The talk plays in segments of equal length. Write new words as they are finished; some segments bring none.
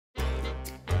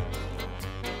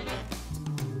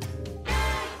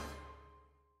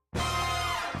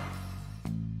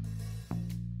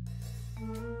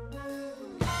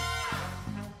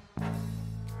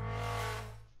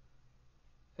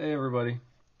Hey everybody.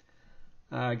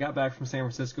 I got back from San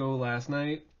Francisco last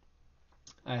night.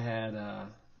 I had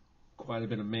quite a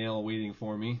bit of mail waiting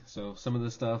for me. So some of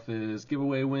the stuff is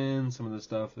giveaway wins, some of the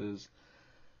stuff is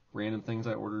random things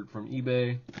I ordered from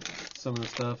eBay. Some of the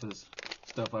stuff is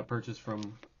stuff I purchased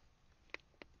from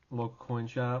a local coin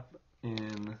shop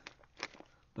in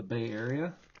the Bay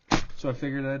Area. So I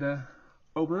figured I'd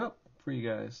open it up for you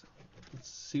guys. Let's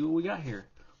see what we got here.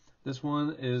 This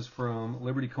one is from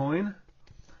Liberty Coin.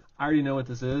 I already know what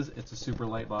this is. It's a super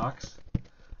light box.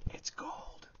 It's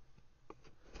gold.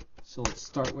 So let's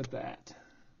start with that.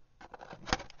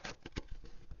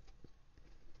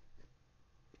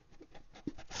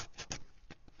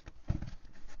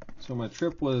 So my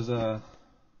trip was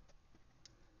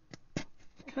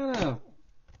kind of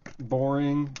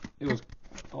boring. It was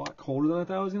a lot colder than I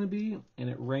thought it was going to be, and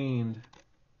it rained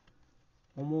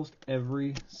almost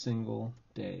every single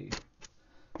day.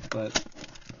 But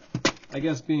I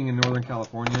guess being in Northern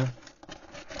California,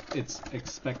 it's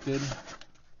expected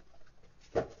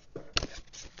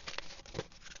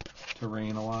to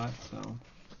rain a lot. So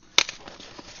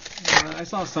I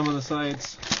saw some of the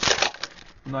sites.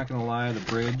 I'm not gonna lie, the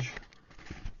bridge,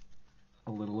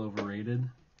 a little overrated.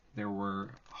 There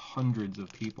were hundreds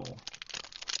of people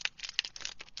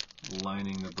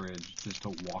lining the bridge just to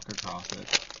walk across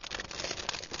it.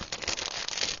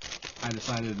 I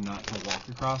decided not to walk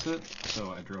across it,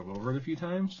 so I drove over it a few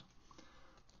times.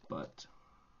 But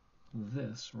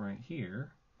this right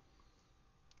here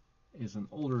is an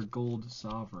older gold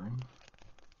sovereign.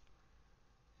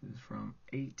 It is from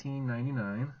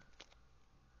 1899.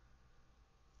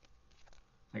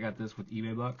 I got this with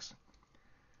eBay bucks,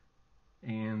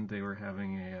 and they were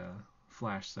having a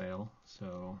flash sale,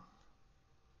 so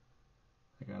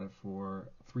I got it for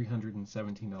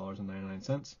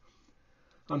 $317.99.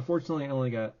 Unfortunately, I only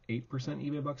got 8%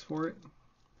 eBay bucks for it,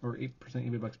 or 8%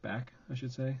 eBay bucks back, I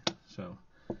should say. So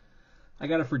I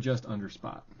got it for just under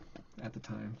spot at the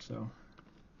time. So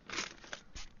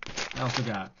I also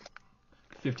got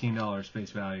 $15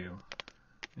 face value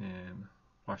in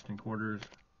Washington quarters,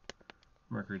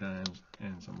 Mercury dimes,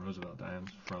 and some Roosevelt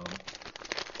dimes from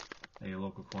a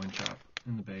local coin shop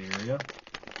in the Bay Area.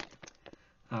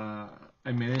 I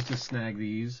managed to snag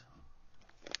these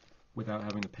without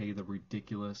having to pay the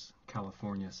ridiculous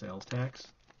California sales tax.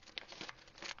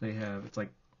 It's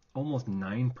like almost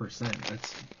 9%.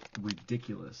 That's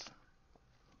ridiculous.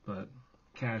 But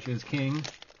cash is king,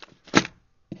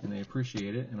 and they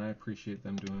appreciate it, and I appreciate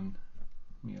them doing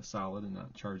me a solid and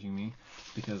not charging me,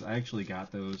 because I actually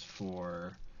got those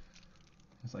for,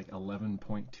 it's like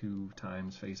 11.2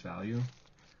 times face value.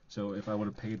 So if I would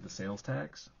have paid the sales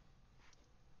tax,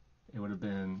 it would have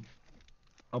been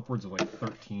upwards of like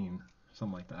 13,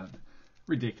 something like that.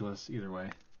 Ridiculous either way.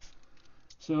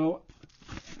 So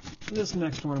this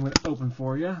next one I'm going to open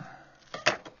for you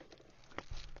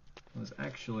was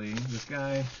actually, this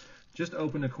guy just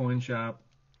opened a coin shop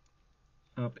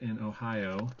up in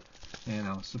Ohio, and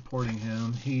I was supporting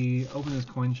him. He opened his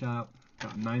coin shop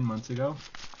about 9 months ago.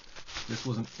 This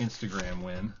was an Instagram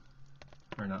win,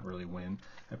 or not really win.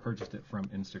 I purchased it from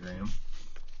Instagram,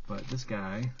 but this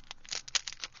guy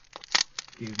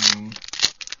gave me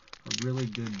a really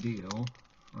good deal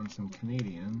on some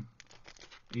Canadian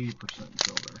 80%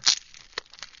 silver.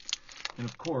 And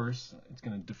of course, it's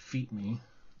going to defeat me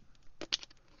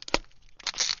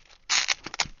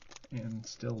and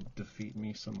still defeat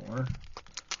me some more.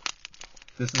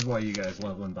 This is why you guys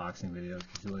love unboxing videos,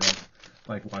 because you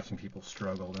like watching people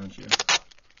struggle, don't you?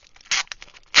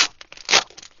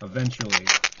 Eventually,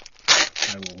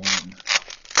 I will win.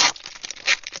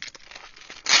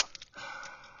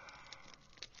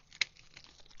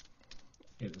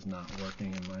 It is not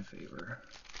working in my favor.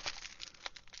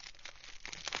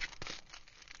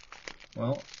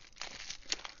 Well,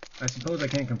 I suppose I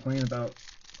can't complain about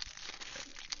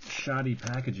shoddy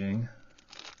packaging.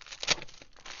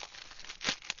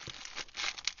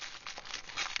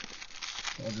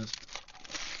 I'll just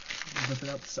rip it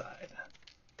outside.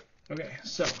 Okay,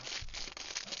 so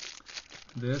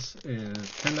this is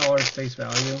 $10 face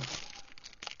value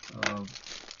of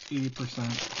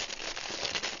 80%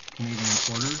 Canadian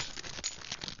quarters,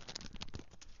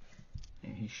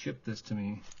 and he shipped this to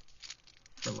me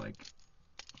for like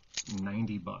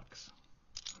 90 bucks.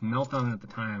 Meltdown at the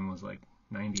time was like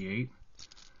 98,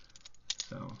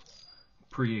 so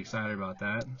pretty excited about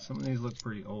that. Some of these look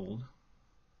pretty old.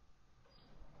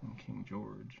 And King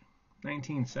George,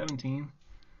 1917.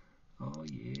 Oh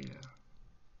yeah.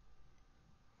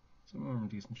 Some of them are in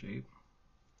decent shape.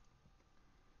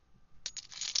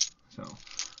 So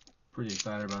pretty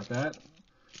excited about that.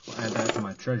 I'll add that to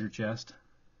my treasure chest.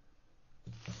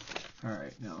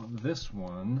 Alright, now this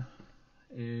one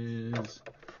is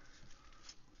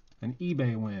an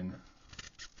eBay win.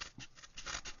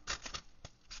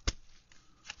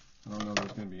 I don't know if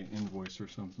there's going to be an invoice or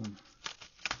something.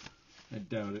 I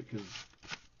doubt it because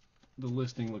the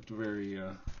listing looked very,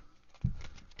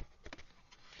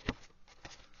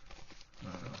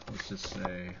 let's just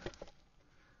say,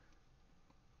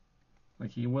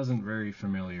 like he wasn't very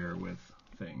familiar with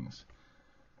things.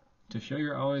 To show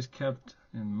you're always kept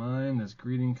in mind, this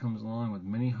greeting comes along with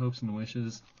many hopes and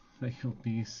wishes that you'll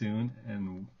be soon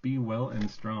and be well and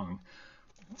strong.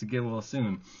 To get well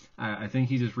soon. I think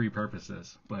he just repurposed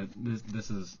this, but this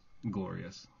is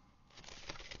glorious.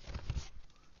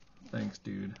 Thanks,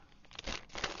 dude.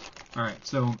 Alright,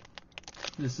 so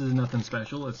this is nothing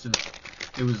special. It's just,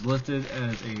 it was listed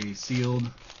as a sealed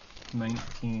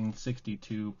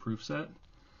 1962 proof set,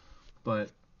 but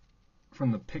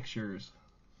from the pictures,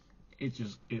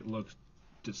 it looks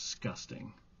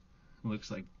disgusting. It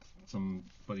looks like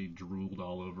somebody drooled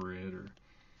all over it, or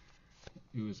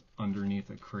it was underneath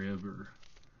a crib or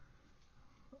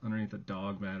underneath a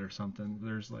dog mat or something.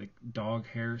 There's like dog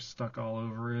hair stuck all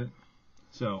over it.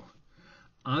 So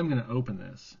I'm going to open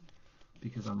this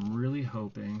because I'm really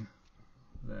hoping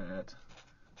that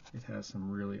it has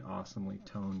some really awesomely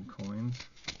toned coins.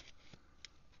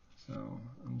 So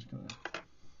I'm just going to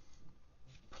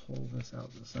pull this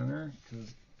out the center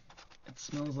because it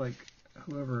smells like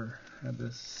whoever had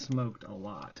this smoked a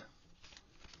lot.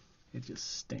 It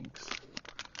just stinks.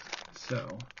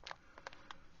 So,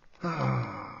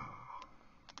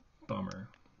 bummer.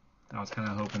 I was kind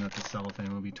of hoping that the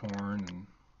cellophane would be torn and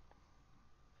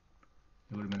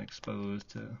it would have been exposed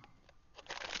to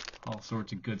all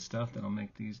sorts of good stuff that'll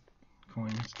make these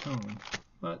coins tone,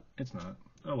 but it's not.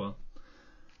 Oh well.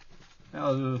 That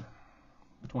was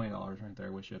 $20 right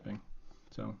there with shipping,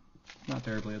 so not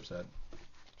terribly upset.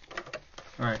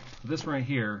 Alright, this right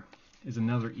here is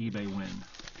another eBay win.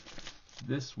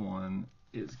 This one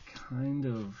is kind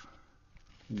of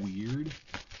weird.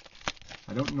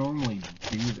 I don't normally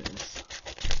do this,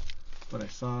 but I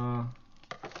saw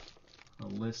a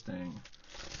listing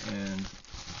and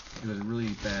it was a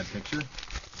really bad picture,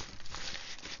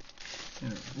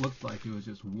 and it looked like it was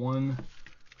just one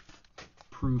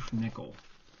proof nickel.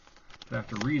 But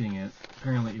after reading it,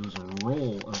 apparently it was a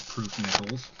roll of proof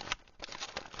nickels,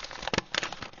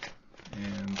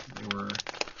 and they were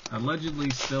allegedly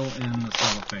still in the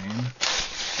cellophane.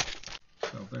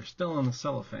 So if they're still in the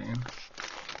cellophane,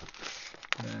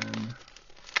 then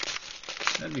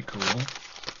that'd be cool.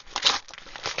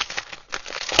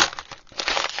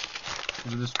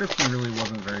 The description really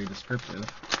wasn't very descriptive.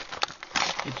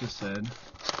 It just said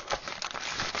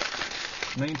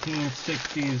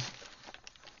 1960s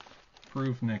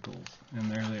proof nickels, and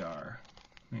there they are.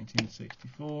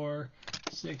 1964,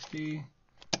 60,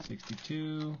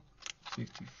 62,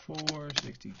 64,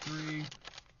 63,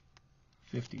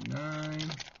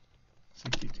 59,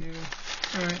 62.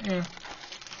 Alright, yeah.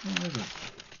 There's a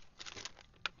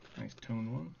nice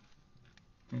toned one.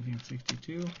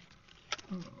 1962.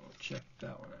 Oh, check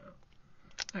that one out.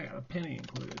 I got a penny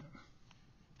included.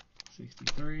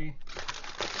 63.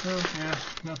 Oh, yeah,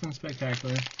 nothing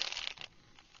spectacular.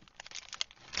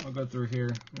 I'll go through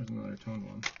here. There's another toned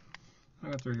one.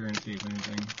 I'll go through here and see if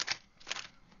anything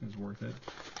is worth it.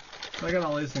 So I got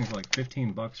all these things for like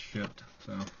 15 bucks shipped,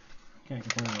 so can't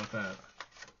complain about that.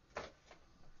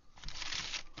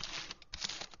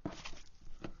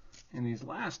 And these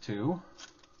last two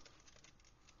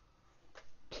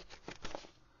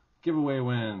giveaway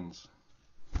wins.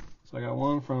 So I got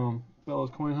one from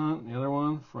Bella's Coin Hunt, and the other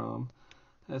one from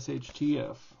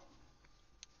SHTF.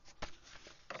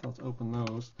 So let's open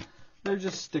those. They're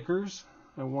just stickers.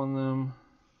 I won them.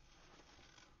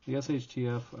 The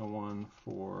SHTF I won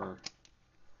for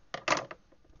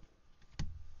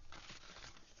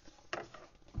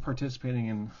participating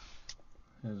in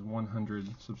his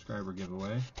 100 subscriber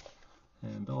giveaway.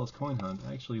 And Bella's Coin Hunt,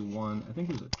 I actually won, I think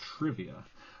it was a trivia.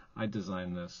 I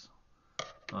designed this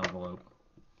envelope.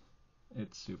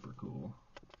 It's super cool.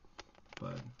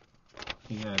 But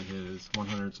he had his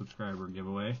 100 subscriber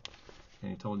giveaway,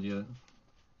 and he told you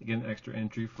to get an extra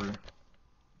entry for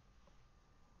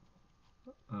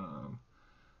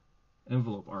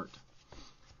envelope art.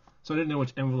 So I didn't know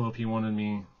which envelope he wanted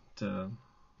me to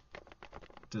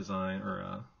design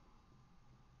or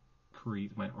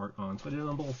create my art on, so I did it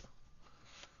on both.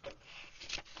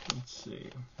 Let's see.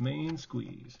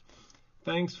 Akmainsqueeze.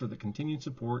 Thanks for the continued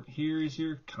support. Here is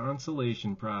your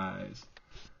consolation prize.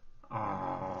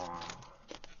 Aww.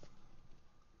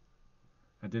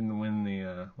 I didn't win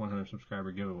the 100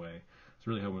 subscriber giveaway. I was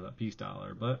really hoping for that peace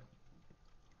dollar, but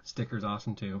sticker's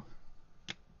awesome too.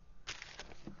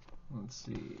 Let's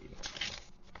see.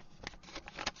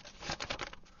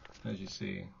 As you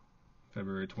see,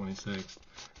 February 26th.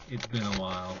 It's been a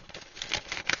while.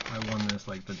 I won this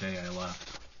like the day I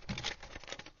left.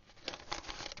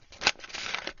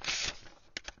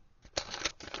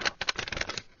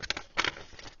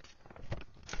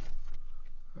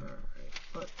 Alright,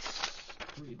 let's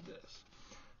read this.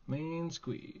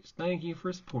 Akmainsqueeze. Thank you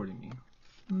for supporting me.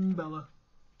 Bella.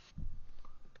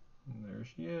 And there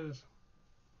she is.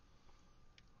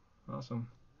 Awesome.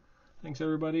 Thanks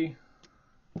everybody.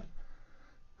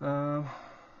 Hope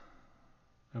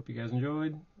you guys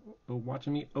enjoyed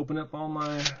watching me open up all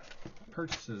my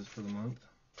purchases for the month.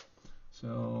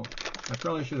 So I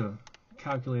probably should have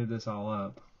calculated this all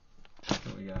up.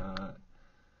 So we got,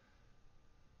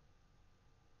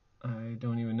 I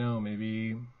don't even know,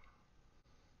 maybe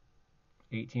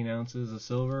 18 ounces of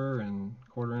silver and a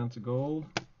quarter ounce of gold.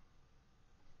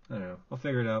 I don't know. I'll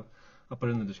figure it out. I'll put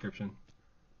it in the description.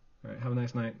 Alright, have a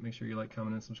nice night. Make sure you like,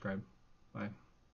 comment, and subscribe. Bye.